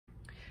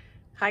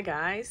Hi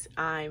guys,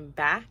 I'm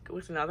back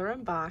with another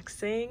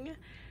unboxing.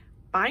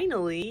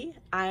 Finally,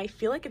 I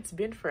feel like it's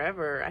been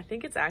forever. I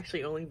think it's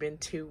actually only been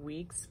 2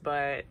 weeks,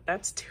 but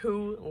that's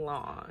too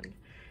long.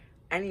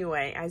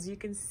 Anyway, as you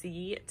can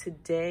see,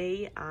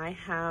 today I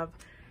have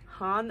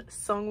Han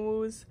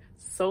Seungwoo's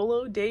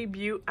solo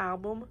debut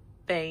album,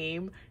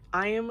 Fame.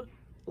 I am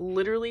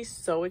literally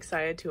so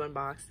excited to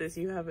unbox this.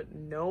 You have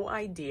no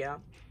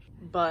idea.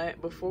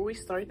 But before we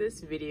start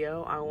this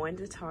video, I wanted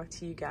to talk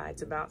to you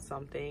guys about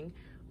something.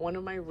 One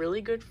of my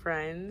really good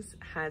friends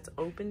has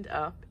opened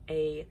up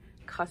a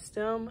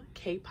custom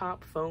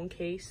K-pop phone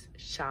case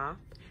shop,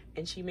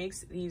 and she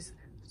makes these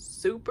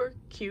super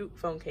cute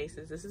phone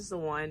cases. This is the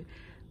one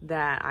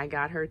that I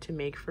got her to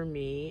make for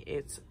me.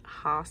 It's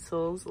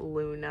Hostel's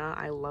Luna.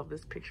 I love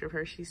this picture of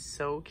her. She's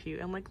so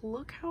cute. I'm like,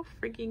 look how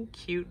freaking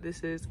cute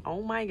this is.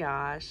 Oh my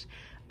gosh.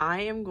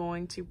 I am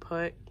going to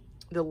put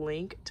the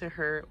link to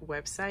her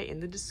website in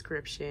the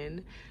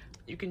description.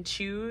 You can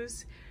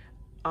choose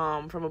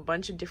from a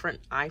bunch of different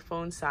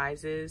iPhone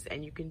sizes,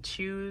 and you can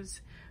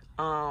choose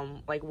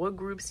like what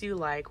groups you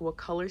like, what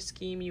color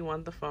scheme you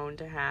want the phone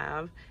to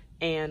have,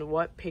 and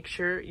what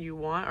picture you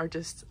want, or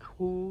just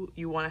who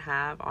you want to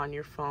have on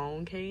your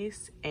phone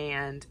case.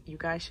 And you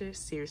guys should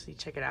seriously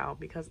check it out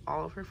because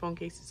all of her phone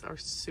cases are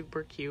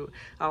super cute.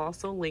 I'll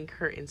also link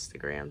her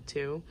Instagram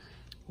too.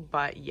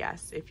 But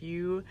yes, if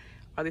you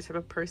are the type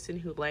of person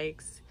who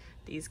likes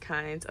these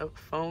kinds of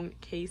phone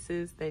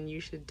cases, then you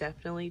should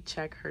definitely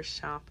check her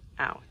shop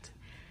out.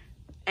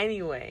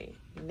 Anyway,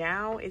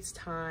 now it's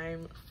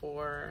time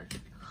for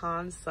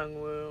Han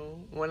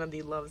Seungwoo, one of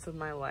the loves of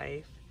my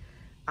life.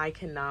 I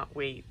cannot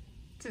wait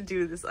to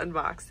do this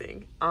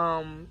unboxing.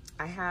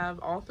 I have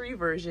all three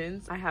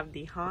versions. I have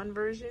the Han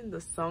version, the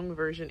Seung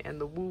version,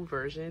 and the Woo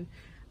version.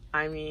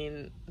 I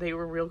mean, they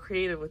were real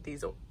creative with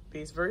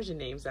these version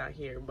names out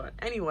here. But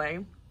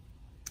anyway,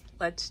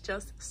 let's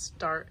just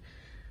start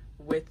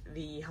with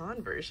the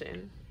Han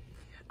version.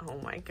 Oh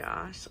my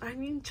gosh. I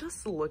mean,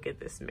 just look at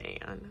this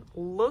man.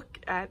 Look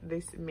at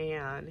this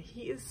man.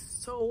 He is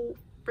so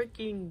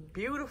freaking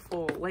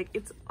beautiful. Like,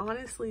 it's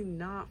honestly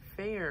not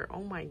fair.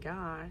 Oh my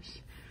gosh.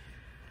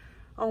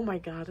 Oh my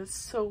god, it's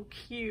so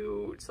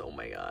cute. Oh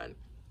my god.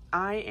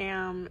 I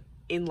am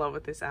in love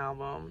with this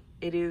album.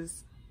 It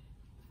is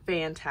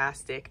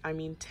fantastic. I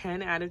mean,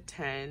 10 out of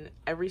 10.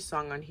 Every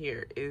song on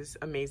here is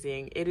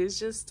amazing. It is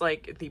just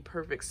like the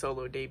perfect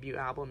solo debut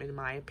album in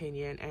my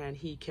opinion, and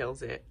he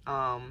kills it.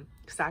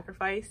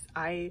 Sacrifice,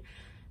 I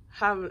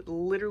have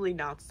literally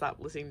not stopped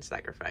listening to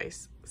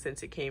Sacrifice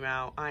since it came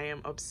out. I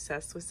am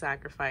obsessed with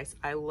Sacrifice.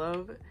 I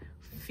love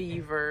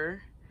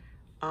Fever.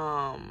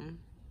 I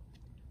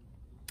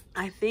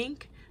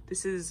think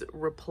this is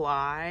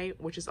Reply,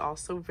 which is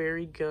also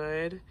very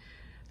good.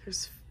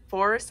 There's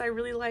Forest I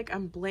really like.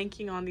 I'm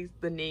blanking on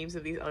the names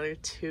of these other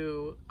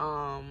two.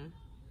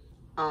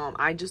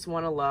 I Just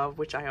Wanna Love,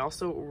 which I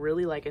also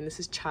really like, and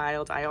this is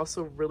Child. I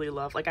also really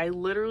love. Like, I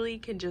literally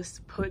can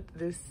just put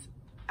this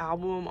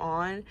album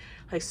on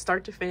like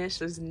start to finish.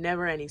 There's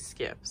never any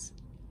skips.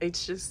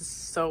 It's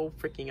just so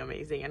freaking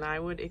amazing, and I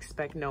would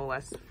expect no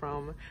less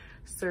from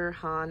Sir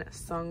Han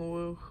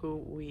Seungwoo, who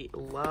we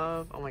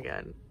love. Oh my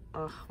god.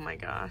 Oh my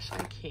gosh,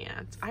 I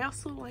can't. I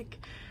also like,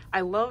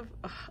 I love,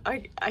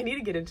 I need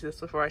to get into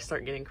this before I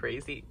start getting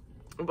crazy,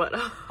 but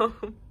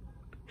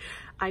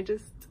I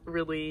just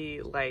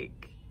really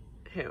like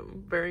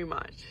him very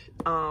much.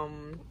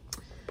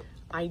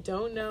 I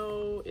don't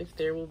know if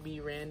there will be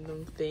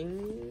random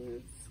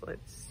things.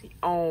 Let's see.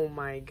 Oh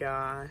my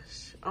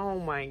gosh. Oh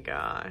my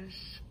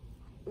gosh.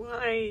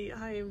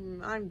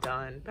 I'm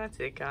done. That's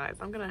it, guys.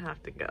 I'm gonna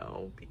have to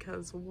go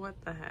because what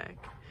the heck.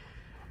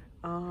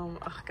 Oh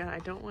god, I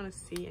don't want to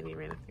see any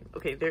random things.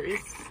 Okay, there is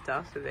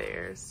stuff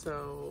there,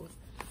 so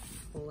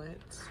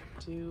let's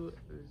do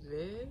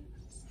this.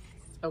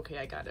 Okay,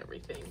 I got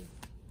everything.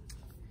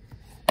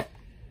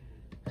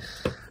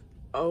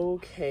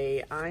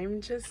 Okay, I'm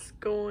just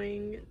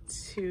going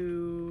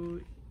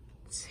to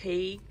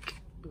take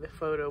the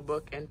photo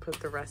book and put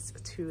the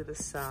rest to the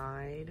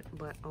side,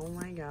 but oh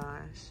my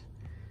gosh,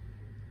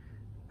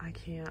 I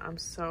can't. I'm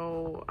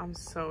so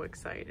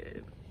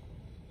excited.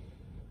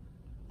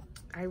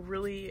 I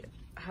really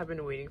have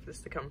been waiting for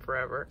this to come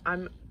forever.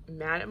 I'm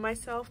mad at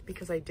myself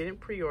because I didn't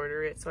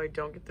pre-order it, so I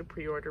don't get the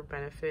pre-order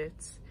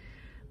benefits.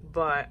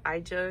 But I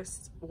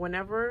just,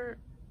 whenever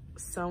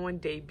someone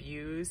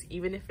debuts,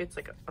 even if it's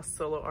like a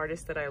solo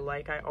artist that I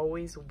like, I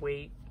always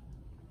wait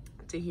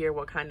to hear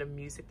what kind of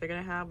music they're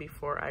gonna have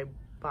before I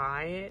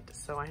buy it.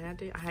 So I had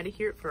to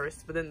hear it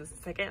first, but then the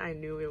second I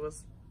knew it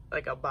was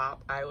like a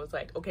bop, I was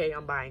like, okay,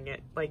 I'm buying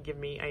it. Like, give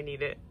me, I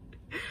need it.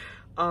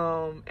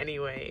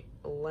 Anyway,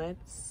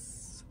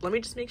 let me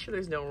just make sure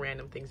there's no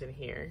random things in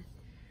here.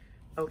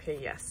 Okay,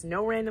 yes,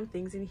 no random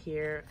things in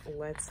here.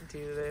 Let's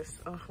do this.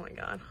 Oh my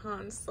god,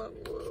 Han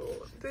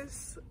Seungwoo.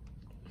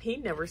 He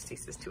never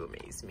ceases to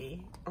amaze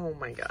me. Oh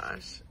my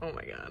gosh. Oh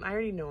my god. I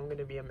already know I'm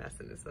gonna be a mess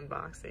in this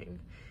unboxing.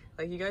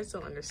 Like, you guys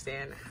don't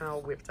understand how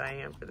whipped I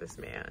am for this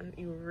man.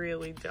 You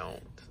really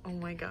don't. Oh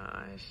my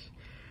gosh.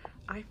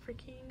 I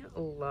freaking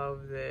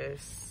love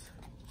this.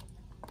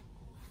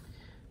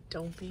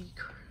 don't be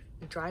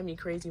drive me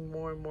crazy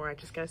more and more. I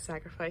just gotta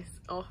sacrifice.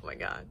 Oh my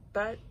god,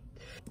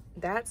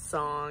 that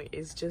song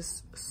is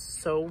just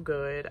so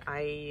good.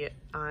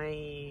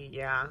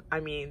 Yeah, I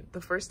mean,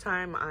 the first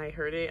time I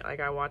heard it, like,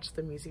 I watched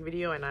the music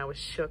video and I was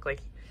shook.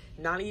 Like,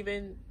 not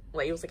even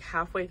like, it was like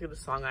halfway through the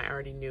song I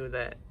already knew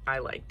that I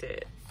liked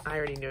it. I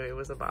already knew it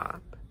was a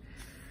bop.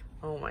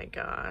 Oh my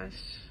gosh,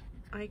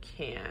 I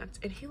can't.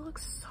 And he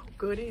looks so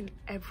good in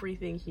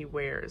everything he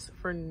wears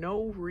for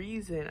no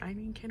reason. I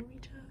mean, can we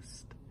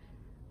just,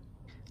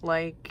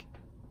 like,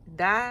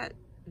 that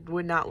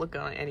would not look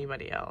on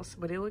anybody else,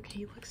 but he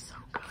looks so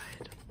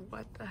good.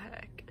 What the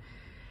heck?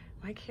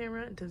 My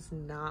camera does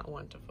not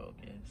want to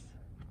focus.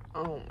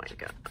 Oh my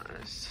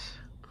gosh.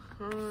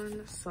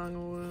 Han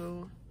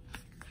Seungwoo.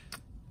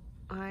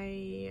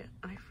 I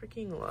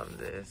freaking love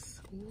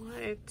this.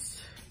 What?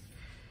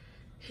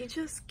 He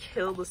just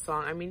killed the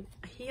song. I mean,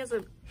 he has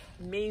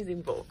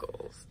amazing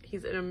vocals.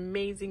 He's an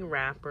amazing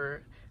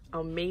rapper,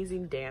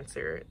 amazing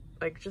dancer,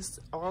 like, just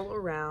all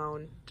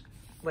around,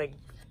 like,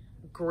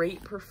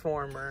 great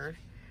performer.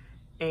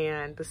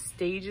 And the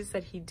stages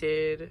that he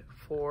did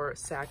for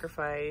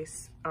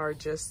Sacrifice are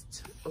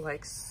just,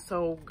 like,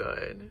 so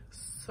good,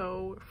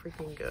 so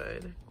freaking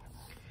good.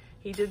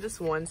 He did this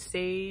one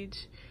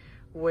stage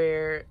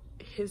where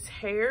his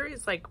hair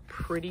is like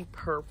pretty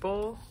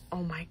purple.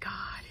 Oh my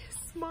god, his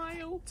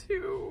smile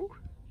too.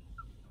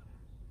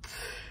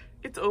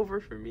 It's over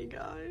for me,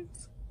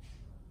 guys.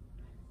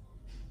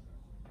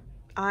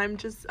 I'm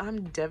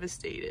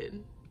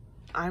devastated.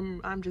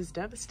 I'm just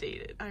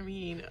devastated. I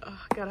mean,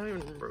 oh god, I don't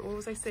even remember. What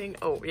was I saying?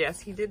 Oh yes,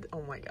 he did.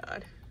 Oh my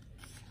god.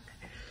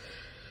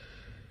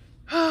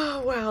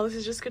 Oh wow, this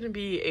is just gonna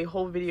be a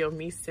whole video of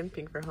me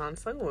simping for Han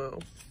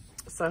Seungwoo.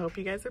 So I hope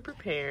you guys are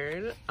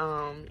prepared.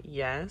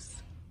 Yes.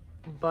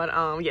 But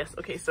yes,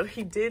 okay, so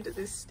he did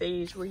this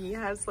stage where he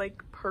has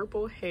like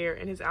purple hair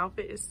and his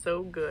outfit is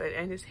so good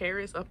and his hair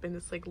is up in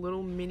this like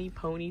little mini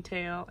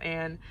ponytail,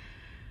 and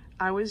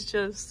I'm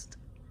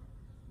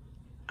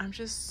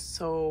just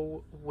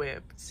so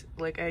whipped.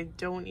 Like, I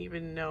don't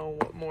even know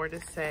what more to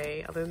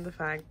say other than the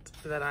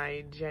fact that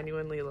I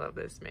genuinely love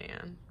this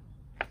man.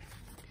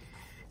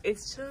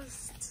 It's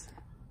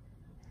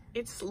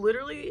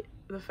literally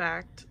the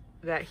fact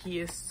that he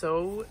is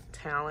so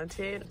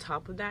talented. On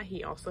top of that,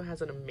 he also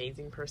has an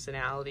amazing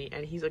personality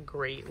and he's a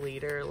great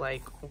leader.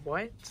 Like,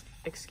 what?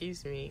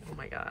 Excuse me. Oh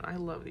my god, I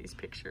love these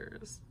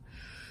pictures.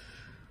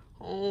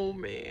 Oh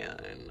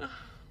man.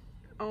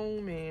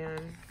 Oh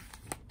man.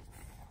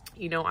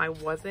 You know, I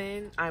was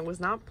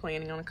not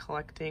planning on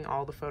collecting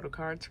all the photo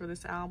cards for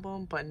this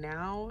album, but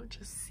now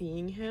just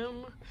seeing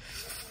him,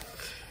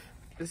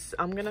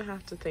 I'm gonna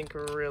have to think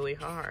really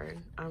hard.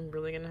 I'm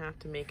really gonna have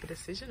to make a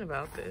decision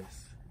about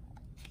this.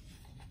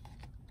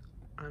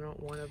 I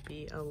don't want to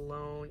be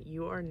alone.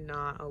 You are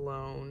not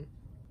alone.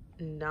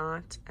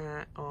 Not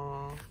at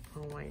all.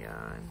 Oh my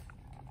god.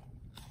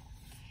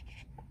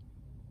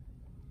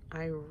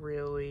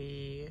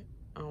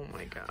 Oh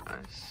my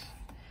gosh.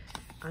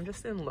 I'm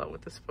just in love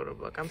with this photo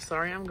book. I'm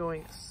sorry I'm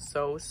going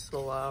so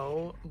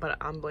slow, but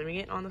I'm blaming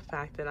it on the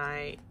fact that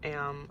I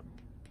am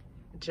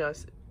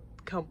just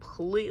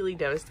completely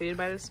devastated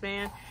by this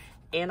man,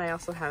 and I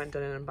also haven't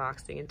done an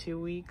unboxing in 2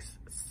 weeks,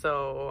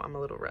 so I'm a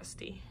little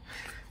rusty.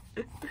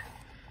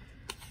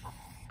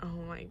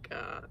 Oh my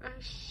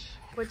gosh.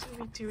 What did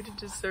we do to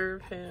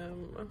deserve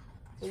him?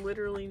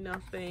 Literally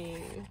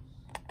nothing.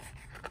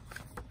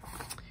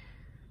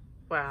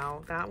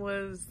 Wow, that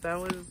was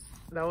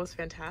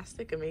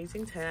fantastic,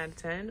 amazing, 10 out of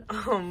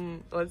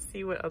 10. Let's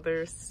see what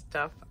other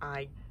stuff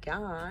I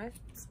got.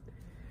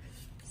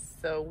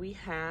 So we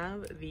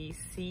have the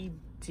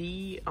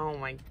CD. Oh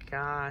my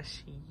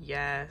gosh,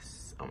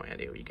 yes. Oh my god,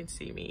 you can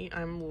see me.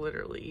 I'm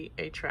literally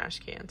a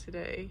trash can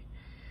today.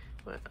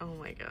 But oh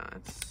my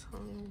god,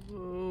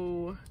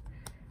 so...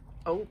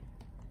 Oh,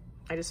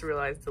 I just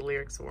realized the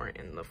lyrics weren't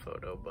in the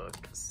photo book,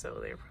 so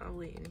they're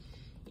probably in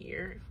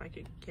here if I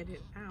could get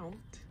it out.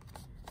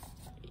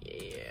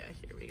 Yeah,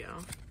 here we go.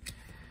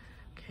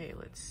 Okay,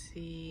 let's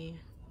see.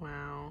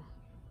 Wow.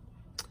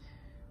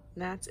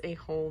 That's a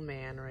whole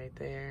man right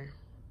there.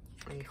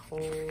 A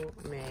whole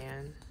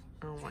man.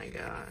 Oh my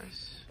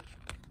gosh.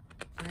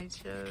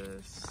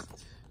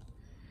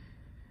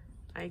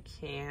 I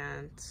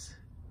can't.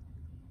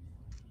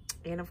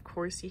 And of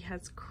course he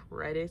has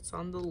credits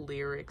on the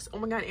lyrics. Oh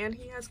my god, and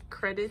he has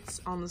credits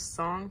on the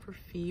song for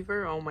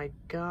Fever. Oh my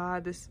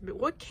god,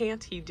 what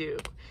can't he do?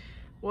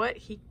 What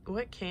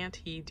can't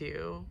he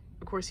do?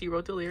 Of course, he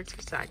wrote the lyrics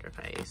for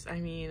Sacrifice.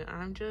 I mean,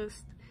 I'm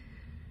just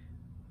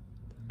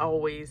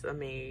always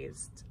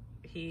amazed.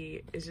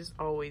 He is just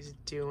always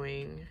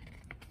doing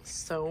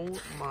so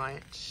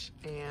much,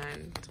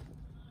 and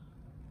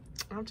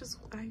I'm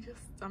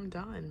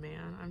done,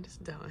 man. I'm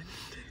just done.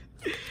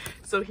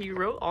 So he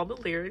wrote all the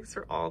lyrics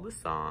for all the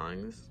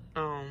songs.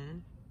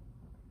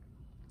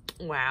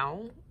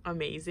 Wow,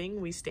 amazing.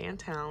 We stand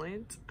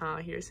talent.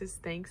 Here's his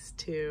thanks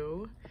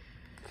to.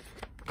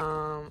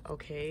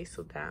 Okay,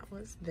 so that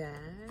was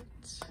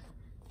that.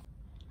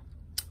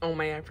 Oh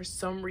my god, for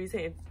some reason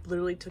it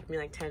literally took me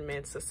like 10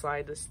 minutes to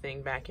slide this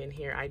thing back in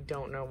here. I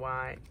don't know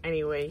why.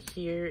 Anyway,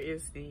 here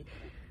is the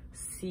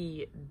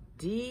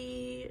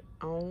CD.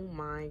 Oh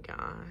my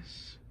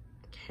gosh,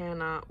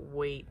 cannot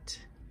wait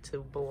to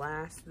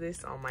blast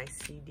this on my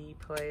CD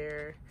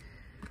player.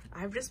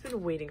 I've just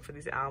been waiting for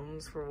these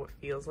albums for what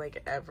feels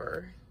like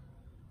ever.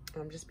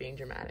 I'm just being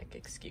dramatic,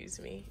 excuse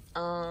me.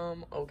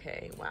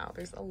 Okay, wow,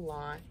 there's a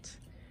lot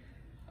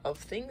of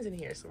things in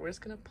here, so we're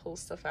just gonna pull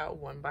stuff out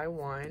one by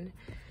one.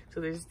 So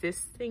there's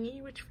this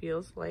thingy which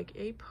feels like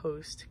a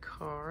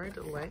postcard.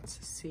 Let's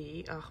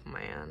see. Oh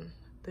man,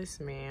 this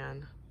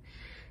man,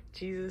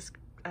 Jesus,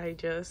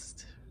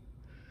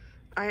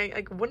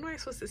 like, what am I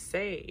supposed to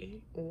say?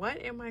 What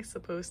am I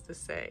supposed to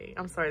say?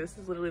 I'm sorry, this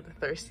is literally the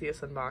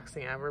thirstiest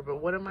unboxing ever, but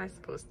what am I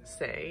supposed to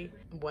say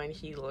when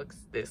he looks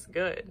this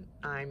good?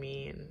 I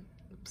mean,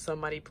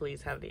 somebody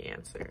please have the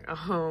answer.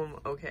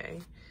 Okay.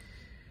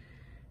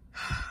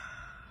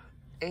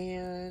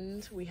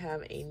 And we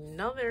have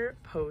another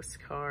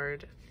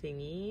postcard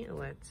thingy.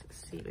 Let's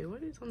see. Wait,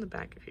 what is on the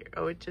back of here?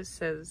 Oh, it just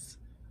says,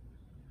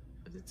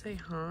 does it say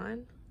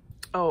Han?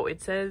 Oh,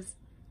 it says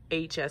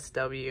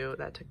HSW.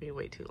 That took me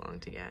way too long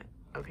to get.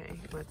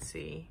 Okay, let's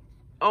see.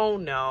 Oh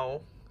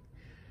no.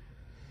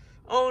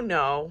 Oh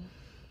no.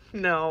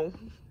 No.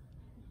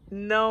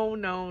 No,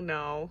 no,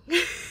 no.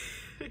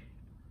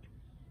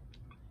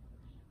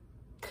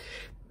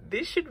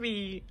 This should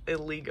be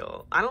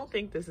illegal. I don't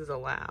think this is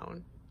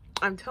allowed.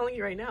 I'm telling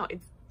you right now,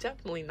 it's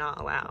definitely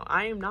not allowed.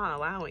 I am not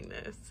allowing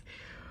this.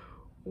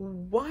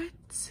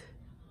 What?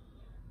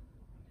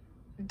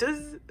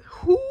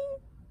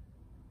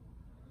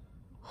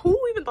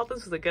 Who even thought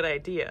this was a good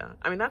idea?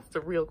 I mean, that's the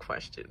real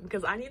question,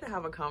 because I need to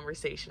have a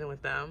conversation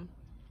with them,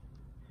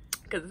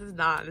 because this is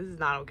not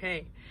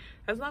okay.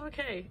 That's not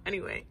okay.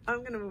 Anyway,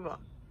 I'm gonna move on.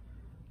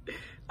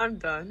 I'm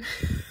done.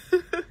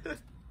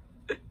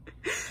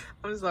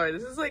 I'm sorry,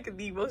 this is like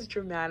the most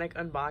dramatic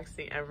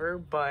unboxing ever,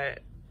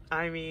 but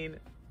I mean,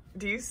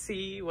 do you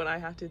see what I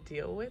have to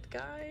deal with,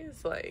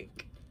 guys?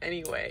 Like,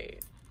 anyway,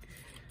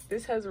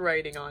 this has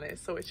writing on it,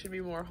 so it should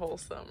be more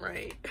wholesome,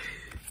 right?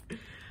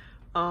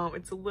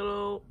 It's a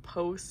little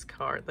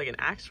postcard, like an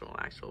actual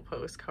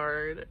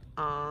postcard.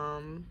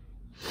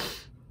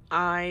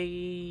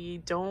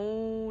 I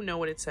don't know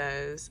what it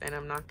says, and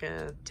I'm not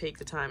gonna take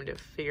the time to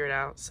figure it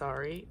out,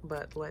 sorry,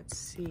 but let's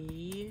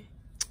see.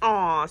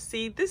 Aw,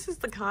 see, this is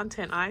the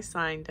content I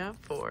signed up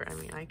for. I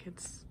mean,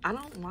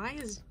 why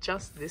is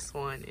just this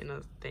one in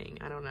a thing?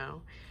 I don't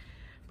know.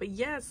 But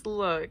yes,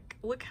 look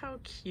how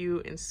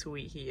cute and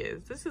sweet he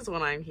is. This is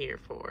what I'm here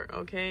for,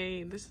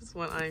 okay? This is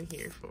what I'm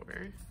here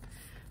for.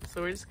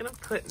 So we're just gonna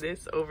put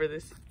this over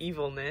this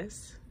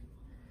evilness.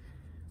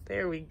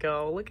 There we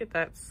go. Look at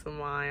that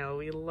smile.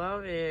 We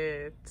love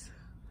it.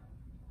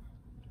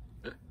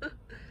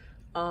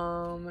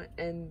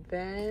 And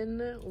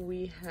then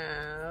we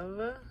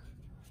have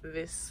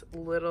this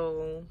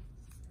little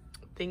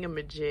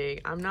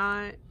thingamajig.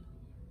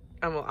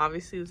 Well,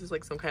 obviously this is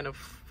like some kind of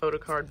photo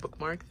card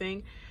bookmark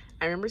thing.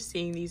 I remember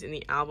seeing these in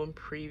the album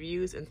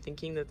previews and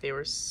thinking that they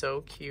were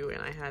so cute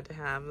and I had to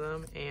have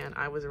them, and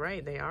I was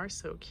right, they are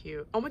so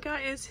cute. Oh my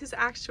god, it's his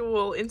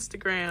actual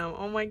Instagram.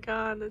 Oh my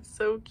god, that's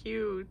so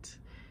cute.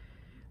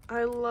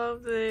 I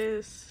love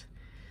this.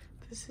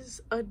 This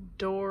is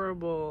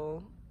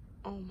adorable.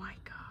 Oh my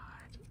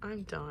god,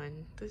 I'm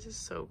done. This is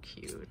so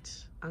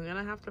cute. I'm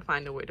gonna have to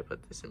find a way to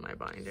put this in my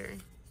binder.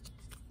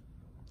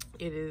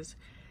 It is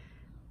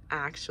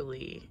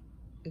actually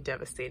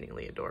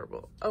devastatingly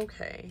adorable.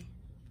 Okay.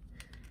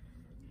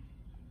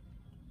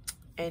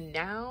 And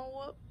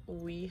now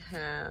we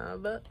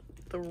have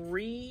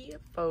 3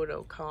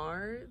 photo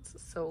cards.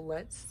 So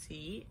let's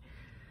see.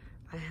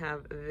 I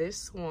have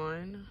this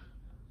one.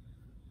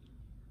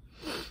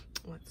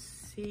 Let's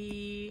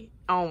see.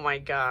 Oh my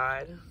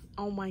god.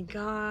 Oh my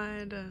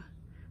god.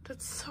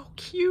 That's so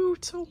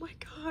cute. Oh my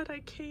god, I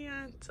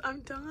can't. I'm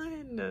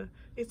done.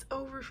 It's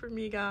over for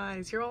me,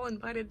 guys. You're all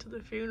invited to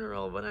the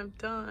funeral, but I'm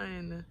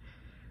done.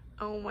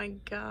 Oh my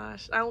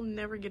gosh, I'll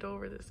never get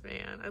over this,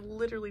 man. I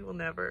literally will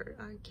never.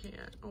 I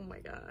can't. Oh my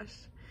gosh.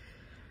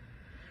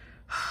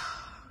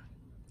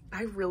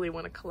 I really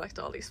want to collect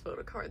all these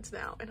photo cards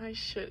now, and I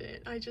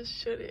shouldn't. I just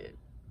shouldn't.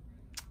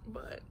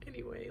 But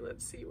anyway,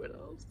 let's see what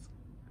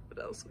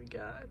else we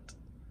got.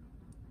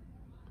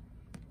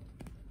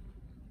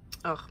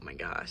 Oh my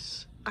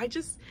gosh.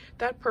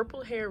 That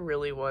purple hair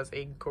really was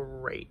a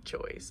great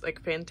choice.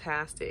 Like,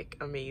 fantastic,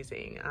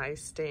 amazing. I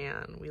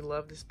stan. We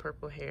love this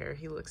purple hair.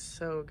 He looks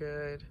so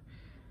good.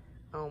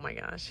 Oh my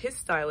gosh. His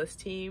stylist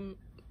team,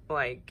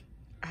 like,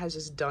 has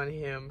just done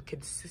him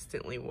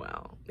consistently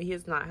well. He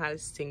has not had a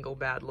single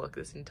bad look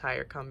this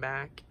entire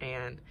comeback,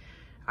 and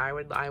I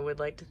would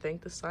like to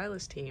thank the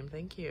stylist team.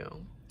 Thank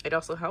you. It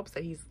also helps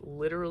that he's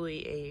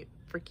literally a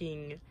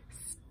freaking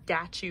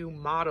statue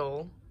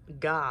model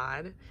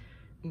god.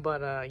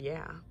 But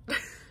yeah.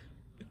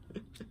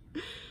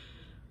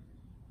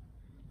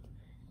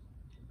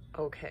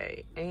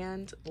 Okay,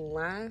 and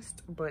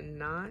last but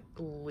not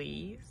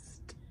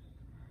least,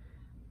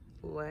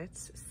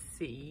 let's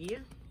see.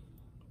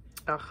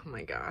 Oh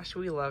my gosh,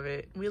 we love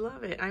it. We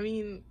love it. I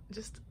mean,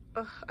 just,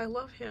 I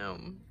love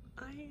him.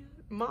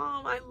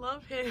 Mom, I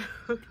love him.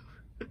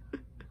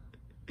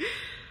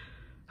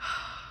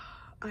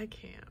 I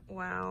can't.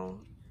 Wow.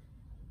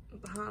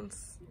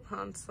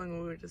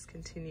 Seungwoo just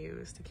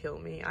continues to kill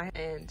me.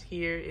 And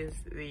here is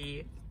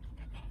the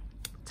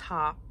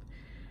top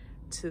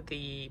to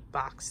the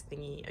box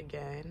thingy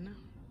again.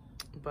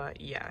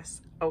 But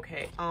yes.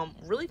 Okay,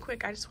 really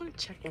quick, I just want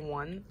to check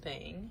one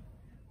thing.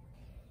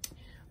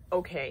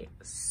 Okay,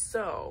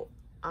 so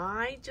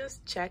I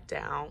just checked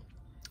out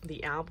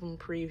the album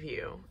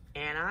preview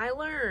and I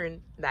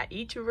learned that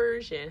each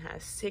version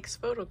has 6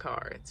 photo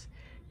cards.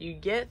 You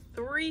get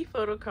 3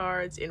 photo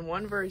cards in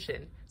one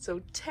version.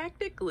 So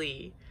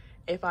technically,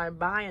 if I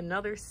buy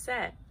another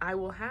set, I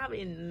will have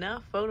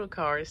enough photo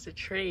cards to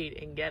trade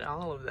and get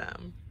all of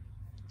them.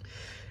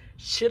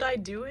 Should I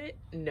do it?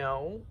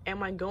 No.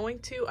 Am I going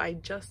to? I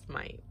just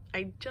might.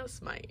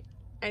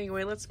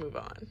 Anyway, let's move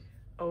on.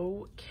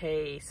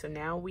 Okay, so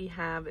now we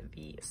have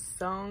the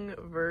sung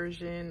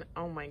version.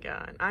 Oh my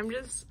god. I'm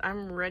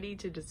ready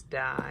to just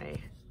die.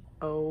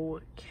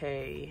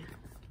 Okay.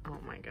 Oh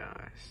my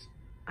gosh.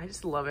 I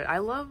just love it. I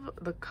love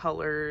the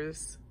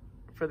colors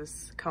for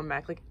this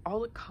comeback. Like, all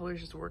the colors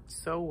just worked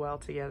so well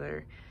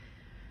together.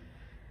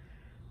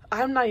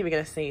 I'm not even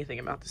gonna say anything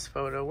about this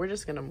photo. We're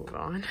just gonna move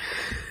on.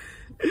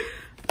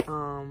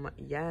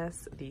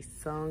 Yes, the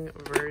sung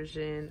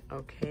version.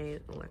 Okay,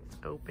 let's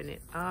open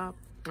it up.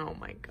 Oh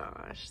my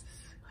gosh,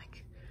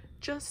 like,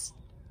 just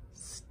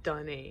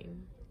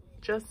stunning.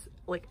 Just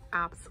like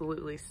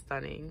absolutely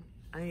stunning.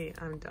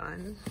 I'm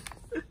done.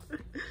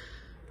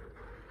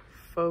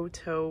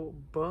 Photo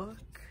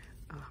book.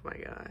 Oh my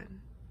god.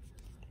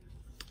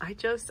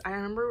 I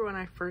remember when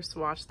I first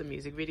watched the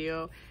music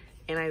video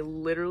and I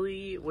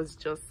literally was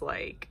just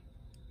like,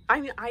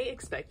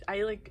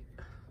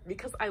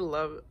 because I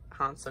love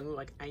Han Seungwoo,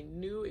 like I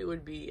knew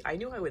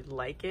I would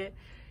like it.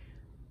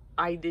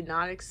 I did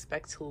not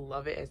expect to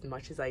love it as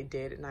much as I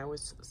did, and I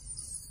was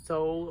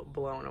so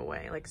blown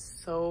away, like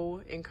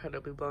so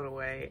incredibly blown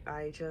away.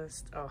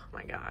 Oh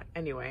my god.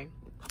 Anyway,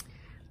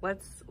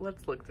 let's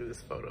look through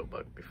this photo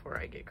book before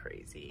I get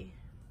crazy.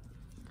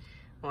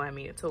 Well, I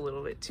mean, it's a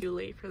little bit too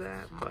late for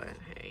that, but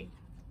hey,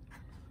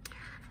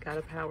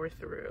 gotta power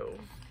through.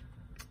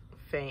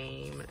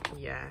 Fame,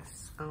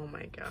 yes. Oh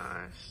my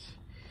gosh.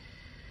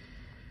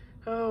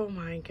 Oh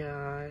my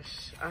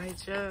gosh.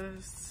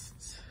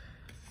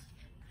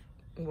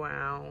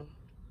 Wow.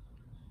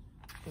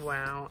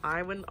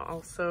 I would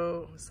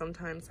also,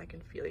 sometimes I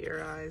can feel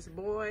your eyes,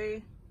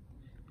 boy.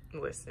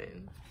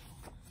 Listen.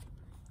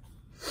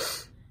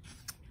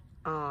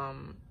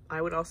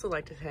 I would also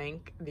like to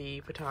thank the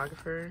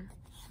photographer.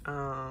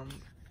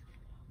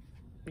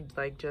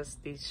 Like,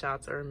 just these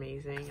shots are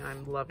amazing.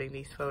 I'm loving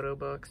these photo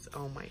books.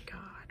 Oh my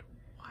god.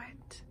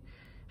 What?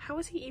 How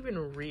is he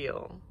even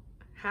real?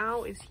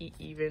 How is he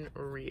even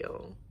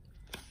real?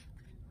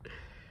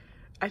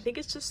 I think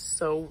it's just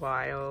so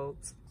wild,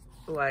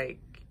 like,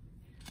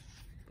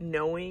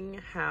 knowing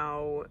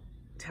how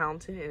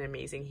talented and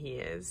amazing he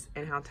is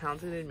and how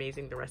talented and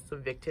amazing the rest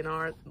of Victon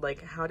are.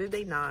 Like, how did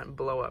they not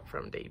blow up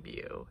from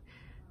debut?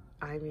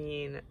 I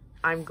mean,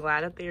 I'm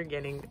glad that they are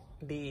getting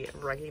the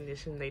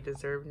recognition they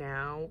deserve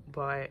now,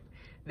 but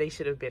they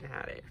should have been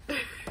at it.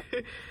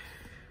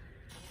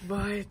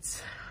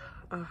 But,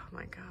 oh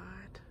my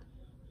god.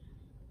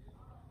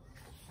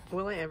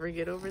 Will I ever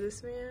get over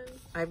this man?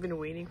 I've been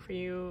waiting for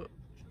you.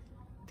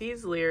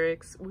 These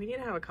lyrics, we need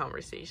to have a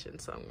conversation,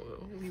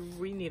 Seungwoo.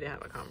 We need to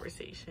have a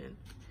conversation.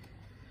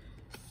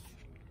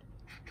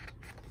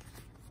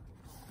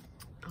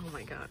 Oh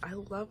my god, I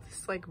love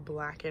this like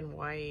black and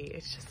white.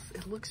 It's just,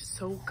 it looks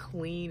so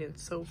clean and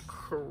so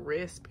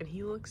crisp, and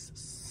he looks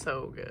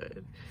so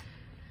good.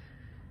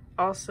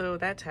 Also,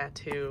 that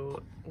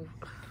tattoo,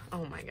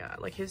 oh my god,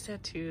 like his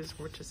tattoos,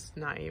 we're just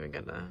not even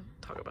gonna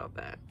talk about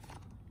that.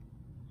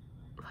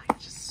 Like,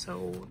 just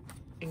so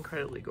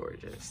incredibly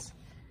gorgeous.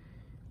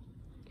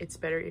 It's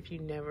better if you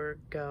never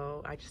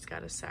go. I just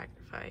gotta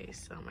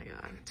sacrifice. Oh my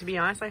god. To be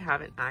honest, I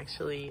haven't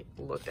actually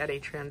looked at a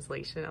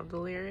translation of the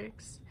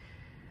lyrics.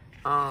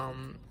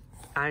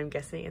 I'm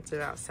guessing it's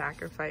about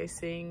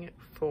sacrificing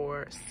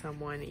for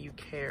someone you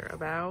care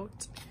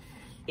about.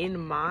 In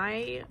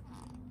my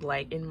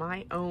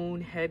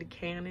own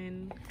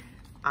headcanon,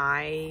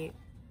 I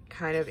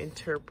kind of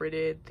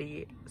interpreted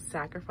the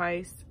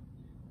sacrifice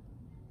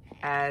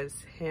as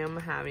him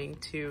having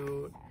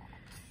to,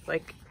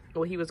 like,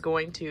 well, he was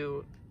going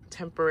to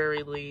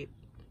temporarily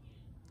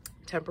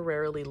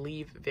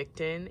leave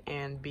Victon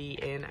and be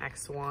in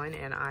X1,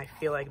 and I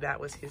feel like that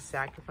was his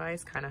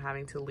sacrifice, kind of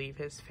having to leave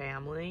his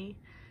family,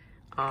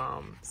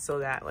 so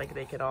that like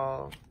they could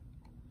all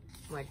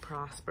like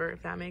prosper,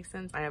 if that makes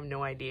sense. I have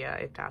no idea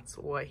if that's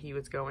what he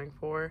was going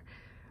for,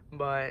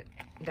 but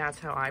that's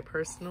how I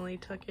personally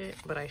took it.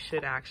 But I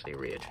should actually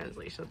read a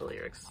translation of the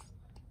lyrics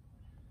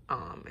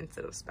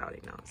instead of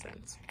spouting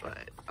nonsense.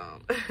 But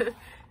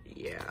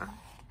yeah,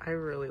 I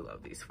really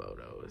love these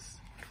photos.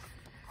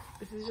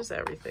 This is just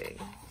everything.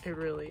 It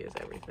really is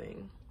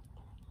everything.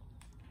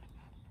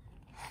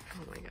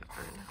 Oh my god.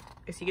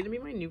 Is he gonna be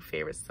my new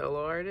favorite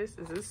solo artist?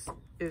 Is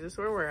this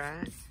where we're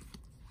at?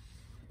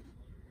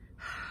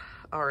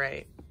 All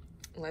right,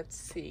 let's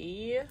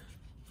see.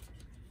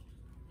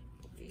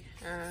 We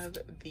have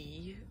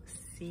the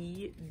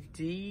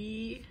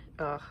CD.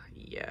 Oh,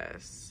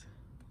 yes.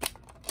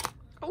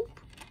 Oh,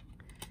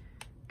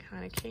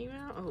 kind of came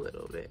out a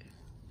little bit.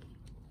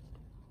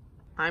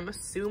 I'm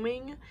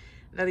assuming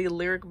that the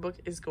lyric book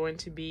is going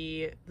to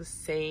be the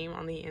same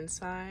on the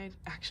inside.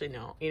 Actually,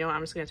 no. You know what?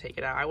 I'm just going to take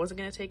it out. I wasn't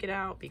going to take it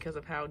out because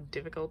of how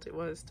difficult it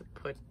was to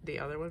put the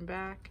other one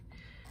back,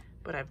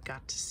 but I've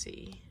got to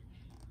see.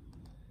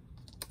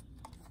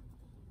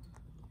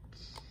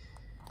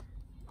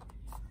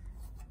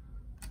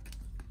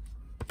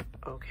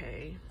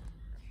 Okay.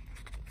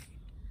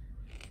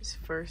 His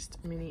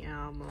first mini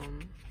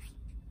album.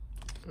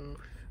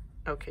 Oof.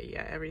 Okay,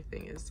 yeah,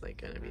 everything is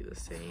like gonna be the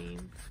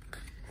same.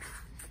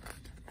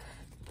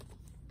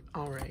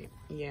 All right,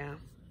 yeah.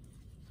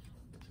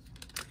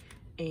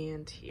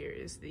 And here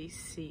is the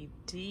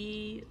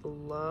CD.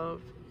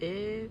 Love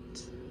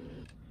it.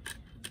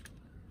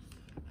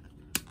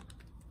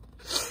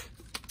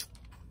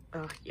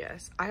 Oh,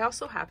 yes. I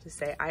also have to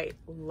say, I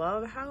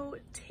love how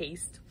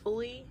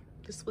tastefully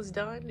this was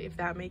done, if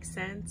that makes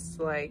sense.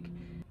 Like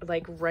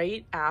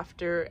right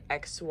after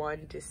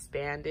X1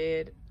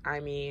 disbanded, I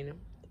mean,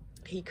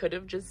 he could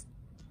have just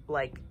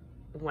like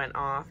went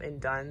off and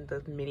done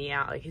the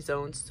like his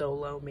own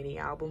solo mini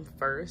album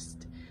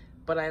first,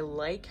 but I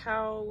like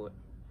how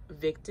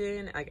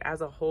Victon, like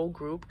as a whole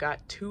group,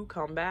 got 2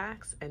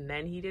 comebacks and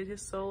then he did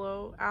his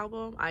solo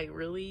album. I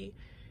really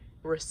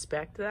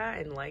respect that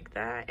and like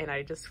that, and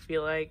I just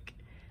feel like,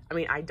 I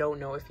mean, I don't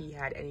know if he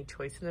had any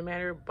choice in the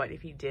matter, but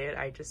if he did,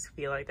 I just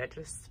feel like that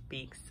just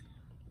speaks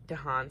to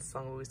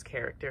Seungwoo's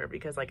character,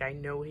 because like I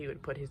know he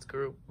would put his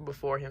group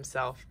before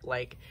himself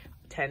like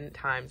 10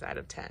 times out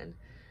of 10.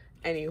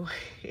 Anyway,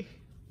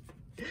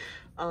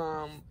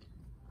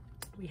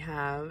 we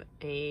have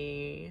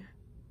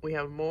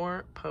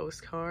more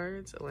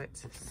postcards.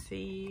 Let's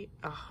see.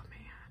 Oh man,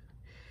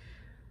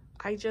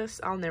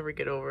 I'll never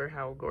get over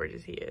how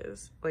gorgeous he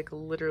is. Like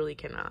literally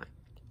cannot.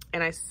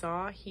 And I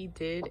saw he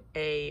did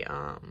a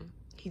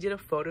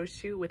photo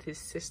shoot with his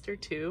sister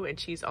too, and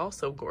she's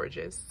also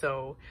gorgeous.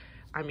 So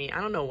I mean,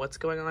 I don't know what's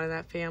going on in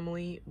that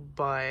family,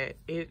 but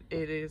it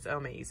is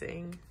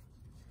amazing.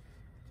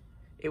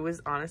 It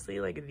was honestly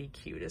like the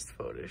cutest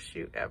photo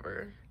shoot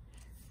ever.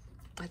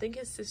 I think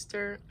his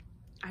sister,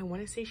 I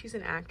want to say she's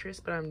an actress,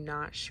 but I'm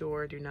not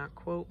sure. Do not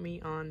quote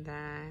me on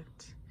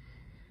that.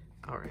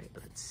 All right,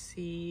 let's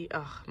see.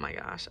 Oh my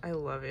gosh, I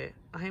love it.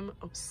 I'm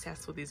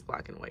obsessed with these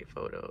black and white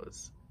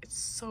photos. It's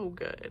so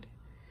good.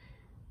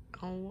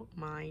 Oh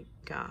my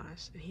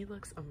gosh, and he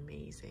looks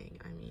amazing.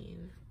 I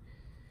mean,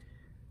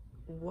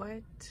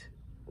 what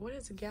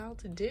is a gal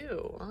to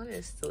do,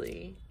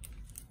 honestly?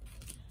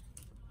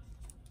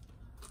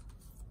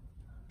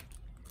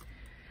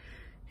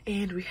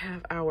 And we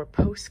have our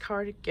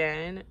postcard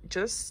again.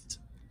 Just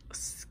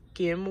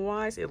skim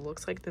wise, it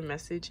looks like the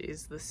message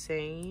is the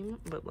same,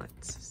 but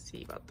let's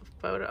see about the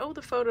photo. Oh,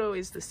 the photo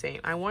is the same.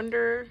 I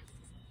wonder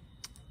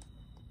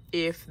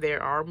if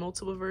there are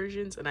multiple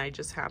versions and I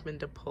just happen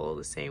to pull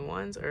the same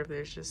ones, or if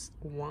there's just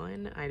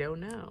one. I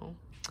don't know,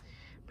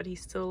 but he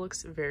still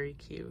looks very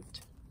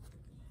cute.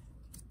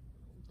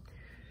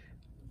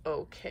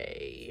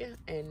 Okay,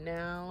 and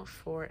now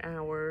for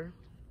our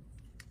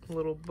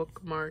little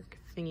bookmark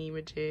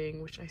thingy-majig,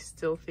 which I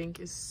still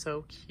think is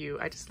so cute.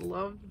 I just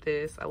love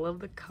this. I love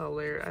the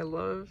color. I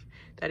love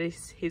that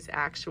is his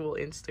actual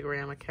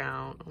Instagram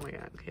account. Oh my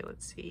god. Okay,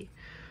 let's see.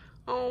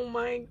 Oh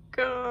my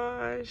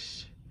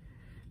gosh,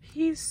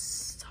 he's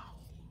so,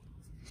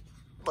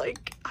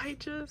 like,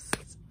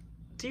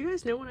 do you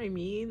guys know what I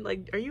mean?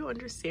 Like, are you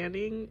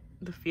understanding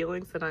the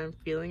feelings that I'm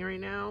feeling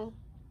right now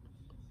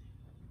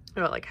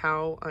about like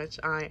how much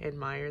I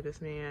admire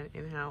this man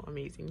and how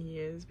amazing he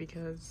is?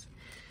 Because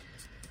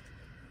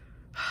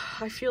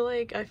I feel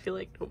like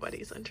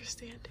nobody's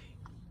understanding.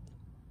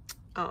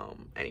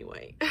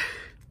 Anyway.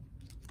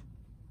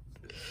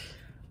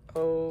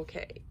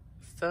 Okay,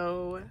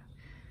 so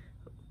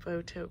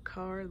photo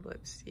card,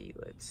 let's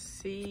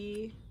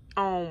see.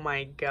 Oh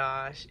my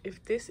gosh,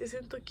 if this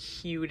isn't the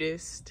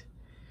cutest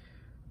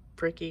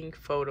freaking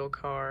photo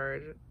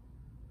card,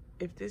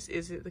 if this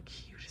isn't the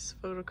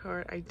cutest photo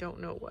card, I don't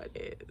know what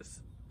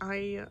is.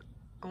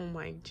 Oh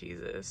my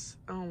Jesus,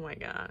 oh my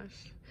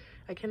gosh.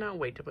 I cannot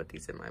wait to put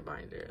these in my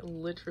binder.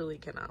 Literally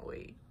cannot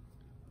wait.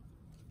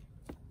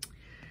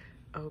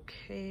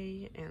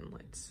 Okay, and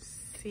let's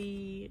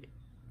see.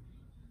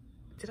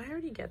 Did I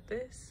already get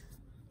this?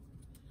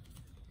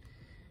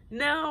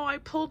 No, I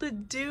pulled a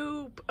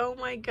dupe. Oh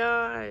my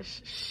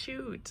gosh,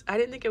 shoot. I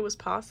didn't think it was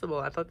possible.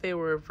 I thought they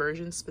were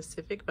version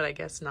specific, but I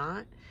guess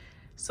not.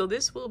 So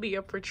this will be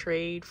up for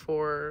trade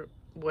for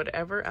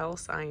whatever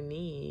else I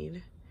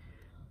need.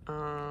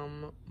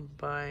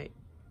 But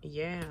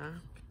yeah.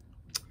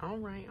 All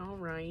right.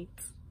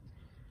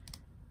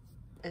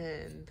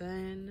 And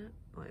then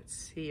let's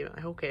see.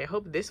 Okay, I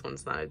hope this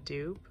one's not a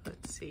dupe.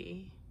 Let's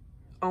see.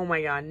 Oh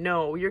my god,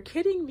 no, you're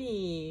kidding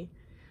me.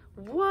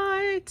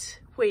 What?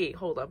 Wait,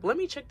 hold up. Let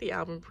me check the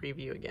album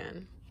preview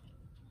again.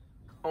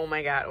 Oh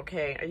my god,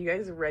 okay. Are you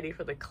guys ready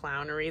for the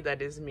clownery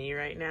that is me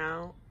right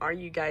now? Are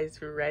you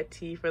guys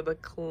ready for the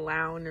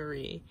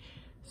clownery?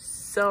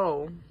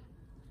 So,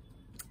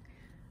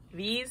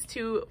 these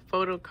two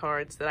photo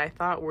cards that I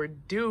thought were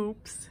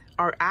dupes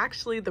are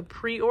actually the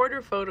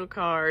pre-order photo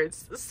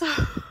cards. So,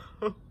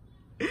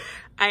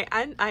 I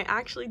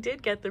actually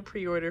did get the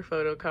pre-order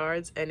photo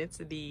cards, and it's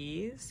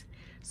these.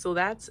 So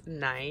that's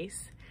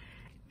nice.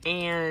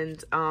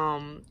 And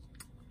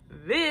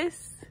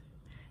this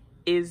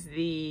is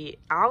the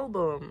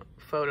album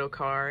photo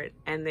card,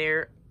 and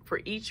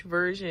for each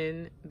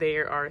version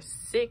there are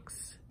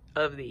 6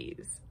 of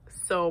these.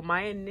 So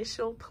my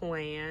initial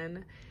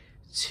plan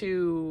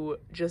to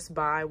just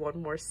buy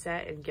one more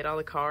set and get all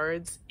the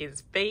cards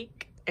is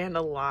fake and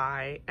a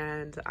lie,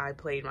 and I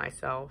played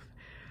myself,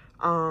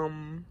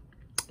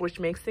 which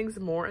makes things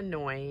more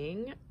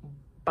annoying,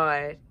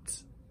 but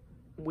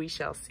we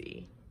shall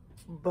see.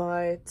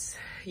 But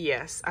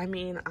yes, I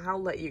mean,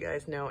 I'll let you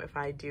guys know if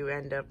I do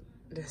end up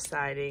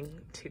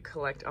deciding to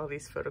collect all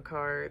these photo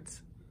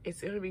cards.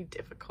 It's gonna be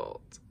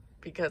difficult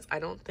because I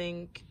don't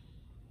think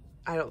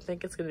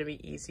it's gonna be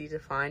easy to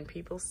find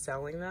people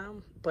selling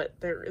them, but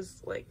there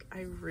is, like,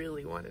 I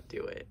really want to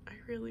do it. I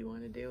really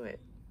want to do it.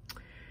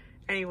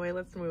 Anyway,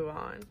 let's move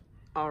on.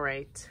 All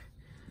right,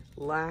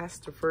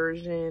 last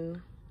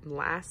version,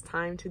 Last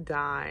Time to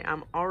Die.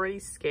 I'm already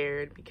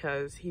scared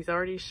because he's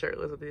already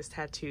shirtless with his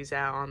tattoos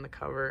out on the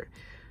cover,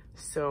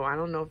 so I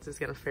don't know if this is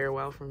gonna fare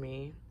well for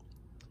me.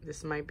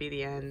 This might be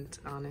the end,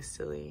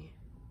 honestly.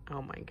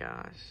 Oh my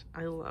gosh,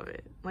 I love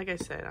it. Like I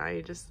said,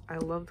 I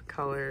love the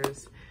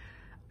colors.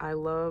 I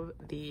love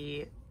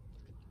the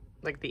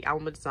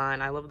album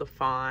design. I love the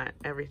font,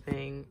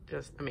 everything,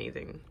 just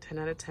amazing. 10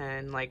 out of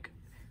 10. Like,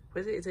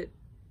 what is it? Is it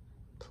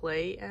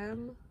Play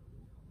M?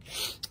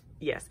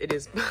 Yes, it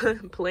is.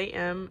 Play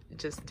M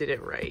just did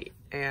it right,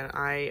 and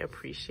I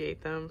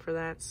appreciate them for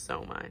that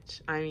so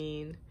much. I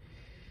mean,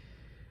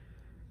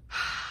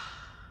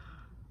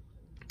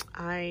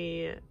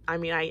 I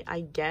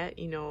get,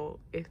 you know,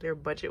 if their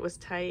budget was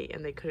tight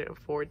and they couldn't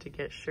afford to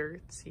get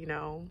shirts, you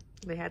know,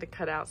 they had to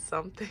cut out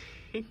something.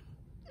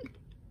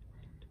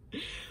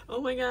 Oh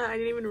my god, I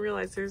didn't even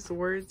realize there's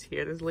words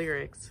here, there's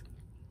lyrics.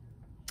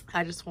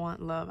 I just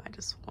want love, I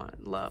just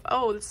want love.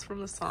 Oh, this is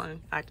from the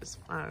song I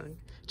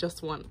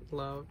just want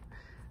love,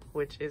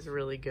 which is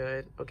really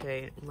good.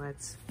 Okay,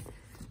 let's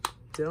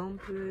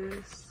dump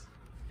this.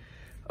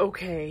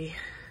 Okay,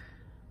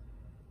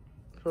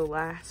 the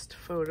last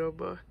photo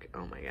book.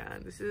 Oh my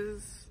god, this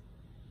is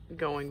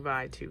going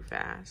by too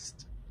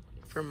fast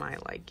for my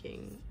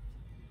liking.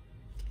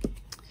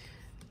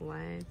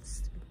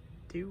 Let's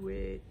do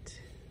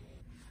it.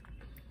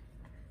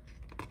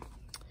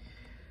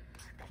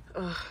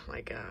 Oh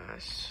my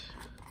gosh.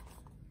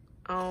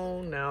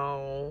 Oh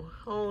no.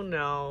 Oh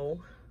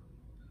no.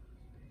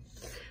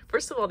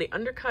 First of all, the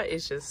undercut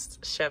is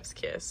just chef's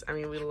kiss. I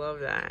mean, we love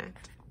that.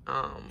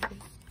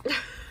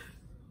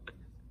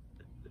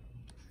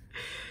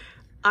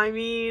 I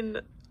mean,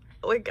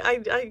 like,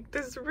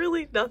 there's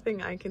really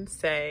nothing I can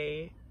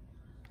say,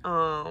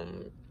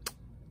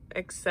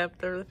 except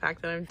for the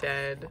fact that I'm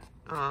dead.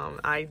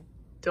 I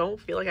don't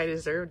feel like I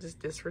deserve this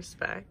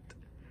disrespect.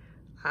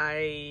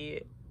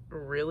 I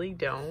really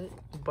don't,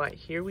 but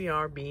here we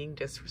are being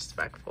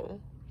disrespectful.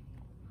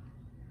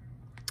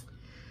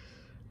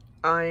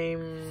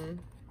 I'm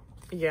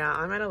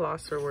at a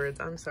loss for words.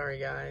 I'm sorry,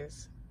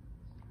 guys.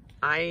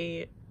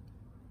 I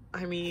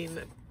mean,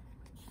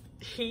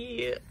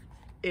 he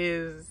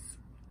is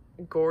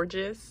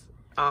gorgeous.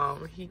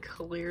 He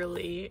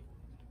clearly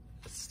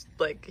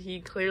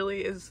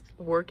is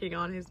working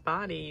on his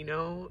body, you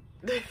know.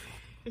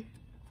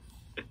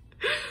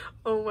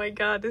 Oh my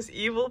god, this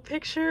evil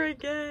picture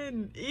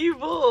again.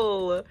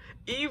 Evil.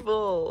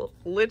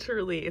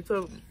 Literally, it's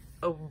a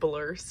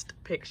blurst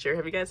picture.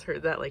 Have you guys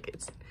heard that? Like,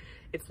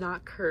 it's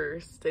not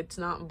cursed, it's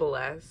not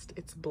blessed,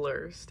 it's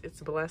blurst. It's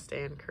blessed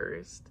and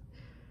cursed.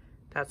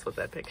 That's what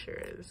that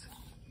picture is.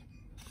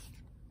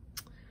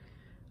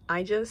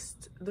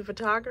 The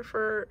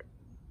photographer,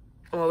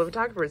 well, the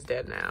photographer is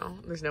dead now.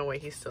 There's no way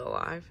he's still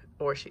alive,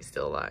 or she's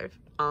still alive.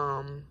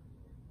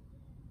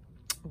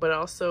 But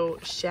also,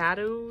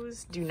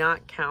 shadows do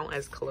not count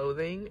as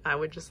clothing. I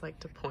would just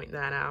like to point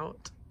that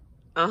out.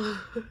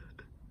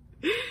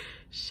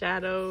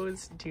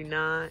 Shadows do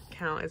not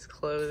count as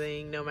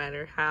clothing, no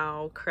matter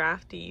how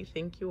crafty you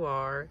think you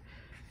are.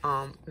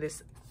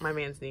 My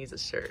man needs a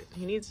shirt.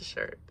 He needs a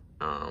shirt.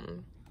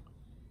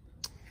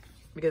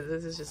 Because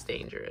this is just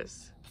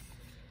dangerous.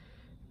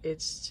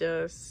 It's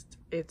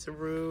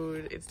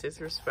rude, it's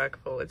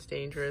disrespectful, it's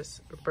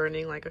dangerous.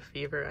 Burning like a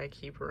fever, I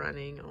keep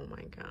running. Oh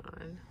my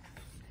god.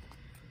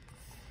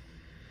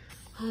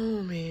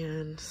 Oh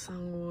man,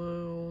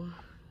 Seungwoo.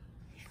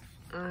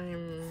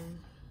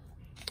 I'm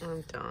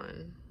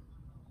done.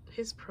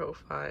 His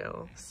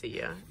profile. See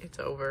ya. It's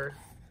over.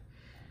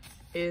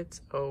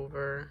 It's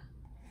over.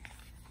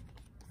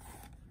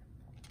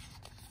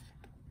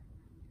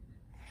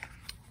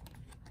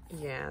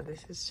 yeah,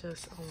 this is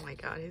just, oh my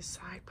god, his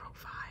side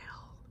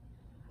profile.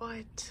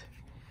 What?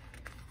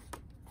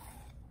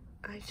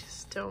 I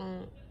just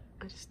don't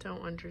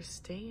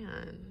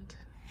understand.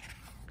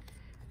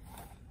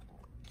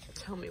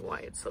 Tell me why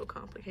it's so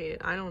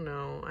complicated. I don't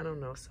know,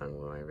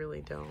 Seungwoo, I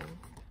really don't.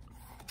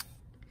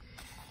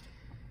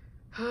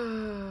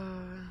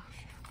 The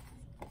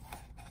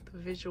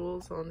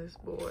visuals on this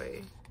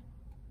boy.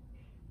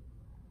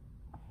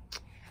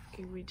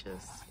 We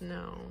just,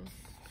 no.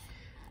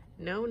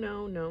 No,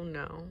 no, no,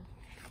 no.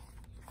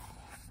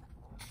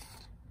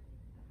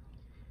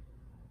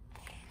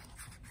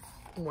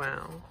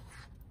 Wow.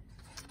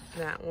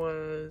 That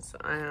was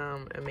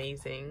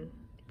amazing.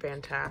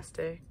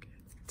 Fantastic.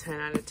 10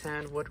 out of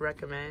 10 would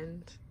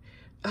recommend.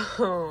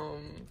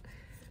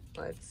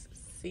 Let's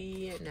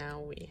see. Now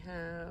we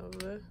have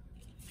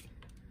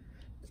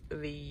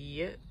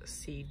the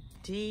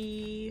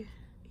CD.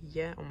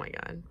 Yeah, oh my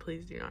god,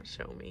 please do not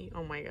show me.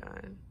 Oh my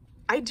god.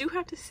 I do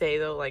have to say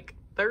though, like,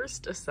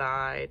 thirst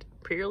aside,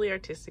 purely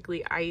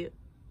artistically, I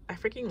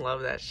freaking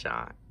love that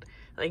shot.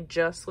 Like,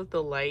 just with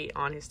the light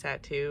on his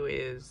tattoo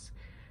is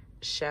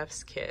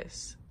chef's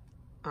kiss.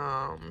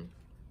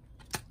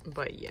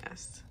 But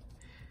yes,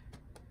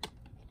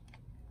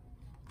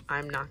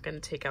 I'm not gonna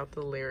take out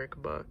the lyric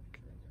book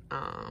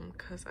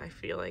because I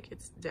feel like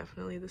it's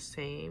definitely the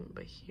same.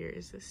 But here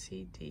is the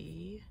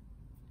CD.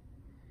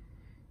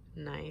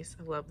 Nice.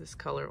 I love this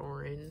color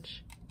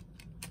orange.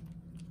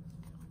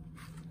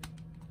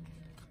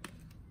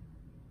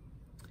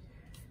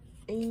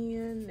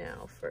 And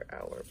now for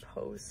our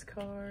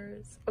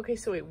postcards. Okay,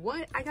 so wait,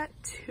 what? I got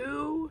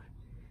 2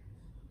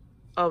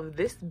 of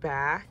this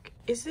back.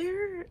 Is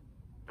there...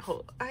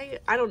 Oh, I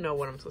don't know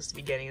what I'm supposed to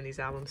be getting in these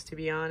albums, to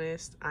be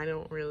honest. I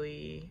don't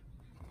really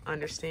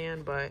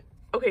understand, but...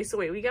 Okay, so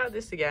wait, we got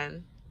this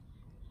again.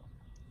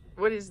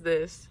 What is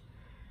this?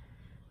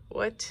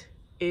 What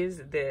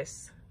is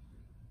this?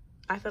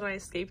 I thought I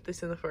escaped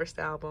this in the first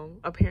album.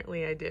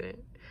 Apparently I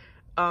didn't.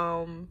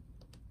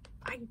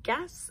 I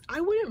guess I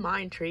wouldn't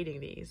mind trading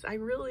these. I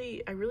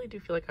really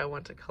do feel like I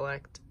want to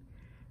collect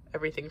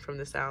everything from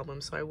this album,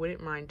 so I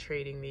wouldn't mind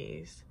trading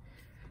these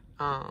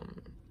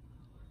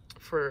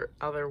for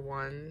other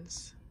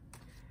ones.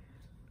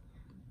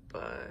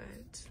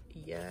 But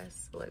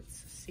yes,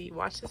 let's see.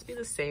 Watch this be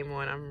the same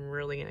one. I'm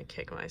really gonna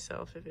kick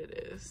myself if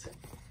it is.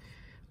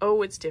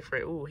 Oh, it's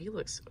different. Ooh, he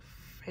looks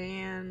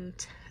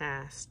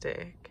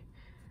fantastic.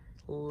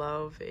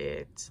 Love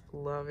it,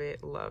 love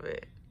it, love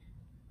it.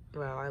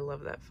 Wow, I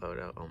love that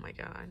photo. Oh my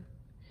god.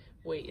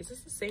 Wait, is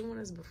this the same one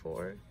as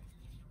before?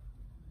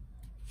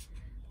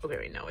 Okay,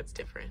 wait, no, it's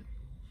different.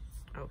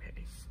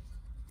 Okay.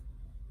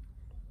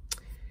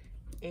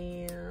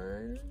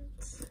 And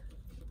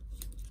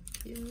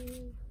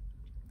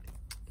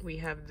we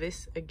have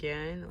this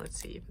again. Let's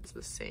see if it's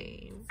the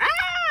same.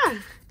 Ah!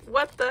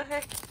 What the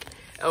heck?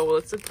 Oh, well,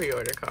 it's a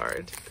pre-order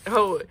card.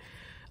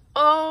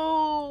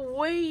 Oh,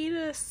 wait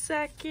a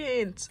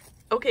second.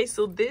 Okay,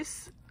 so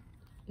this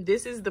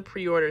is the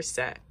pre-order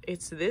set.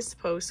 It's this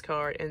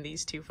postcard and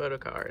these 2 photo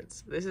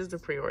cards. This is the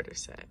pre-order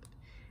set.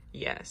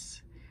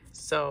 Yes.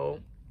 So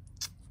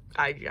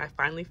I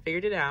finally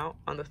figured it out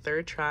on the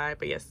 3rd try.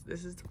 But yes,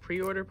 this is the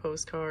pre-order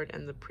postcard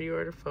and the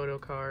pre-order photo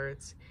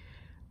cards.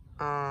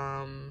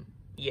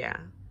 Yeah.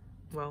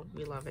 Well,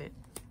 we love it.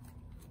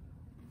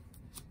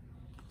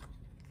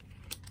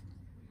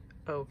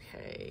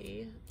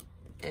 Okay.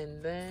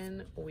 And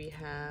then we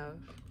have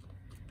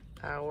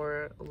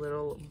our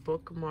little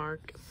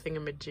bookmark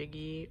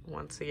thingamajiggy.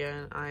 Once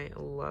again, I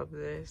love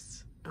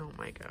this. Oh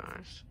my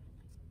gosh.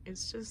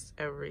 It's just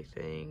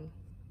everything.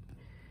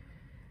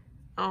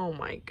 Oh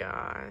my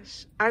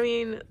gosh. I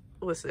mean,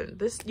 listen,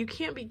 you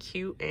can't be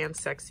cute and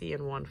sexy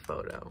in one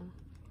photo.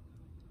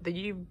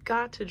 You've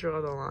got to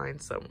draw the line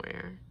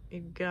somewhere.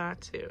 You've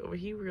got to.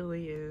 He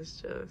really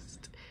is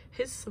just,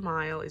 his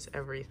smile is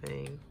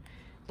everything.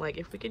 Like,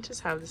 if we could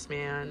just have this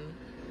man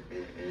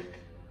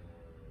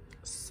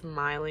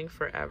smiling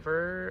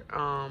forever,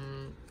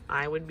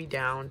 I would be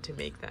down to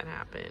make that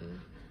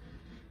happen,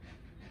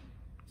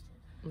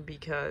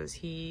 because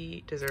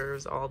he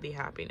deserves all the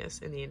happiness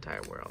in the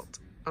entire world.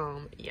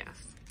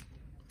 Yes.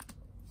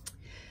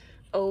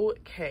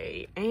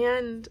 Okay,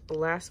 and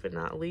last but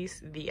not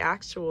least, the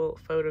actual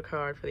photo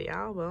card for the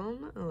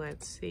album.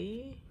 Let's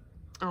see.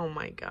 Oh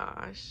my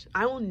gosh,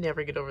 I will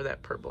never get over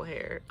that purple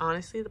hair.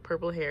 Honestly, the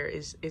purple hair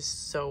is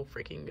so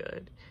freaking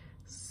good.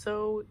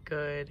 So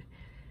good.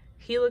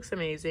 He looks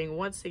amazing.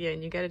 Once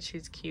again, you gotta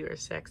choose cute or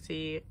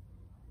sexy.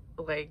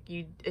 Like,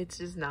 it's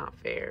just not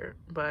fair,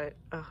 but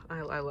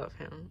I love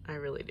him. I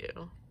really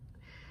do.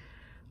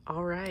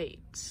 All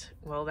right,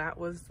 well, that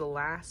was the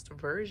last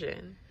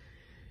version.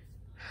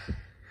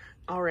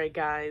 All right,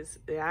 guys,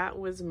 that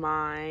was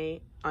my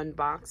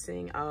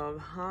unboxing of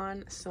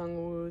Han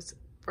Seungwoo's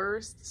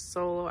first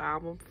solo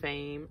album,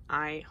 Fame.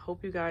 I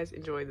hope you guys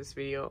enjoyed this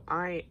video.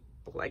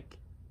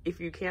 If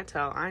you can't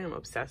tell, I am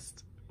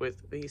obsessed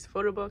with these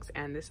photo books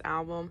and this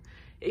album.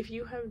 If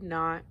you have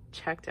not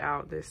checked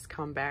out this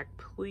comeback,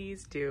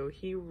 please do.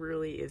 He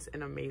really is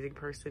an amazing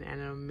person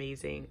and an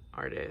amazing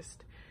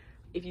artist.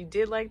 If you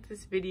did like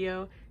this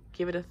video,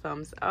 give it a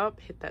thumbs up,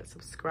 hit that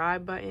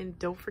subscribe button.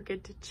 Don't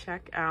forget to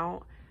check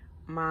out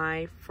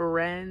my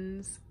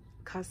friend's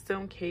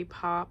custom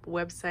K-pop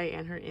website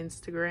and her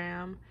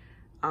Instagram.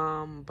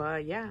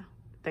 But yeah,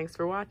 thanks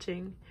for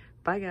watching.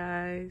 Bye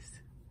guys.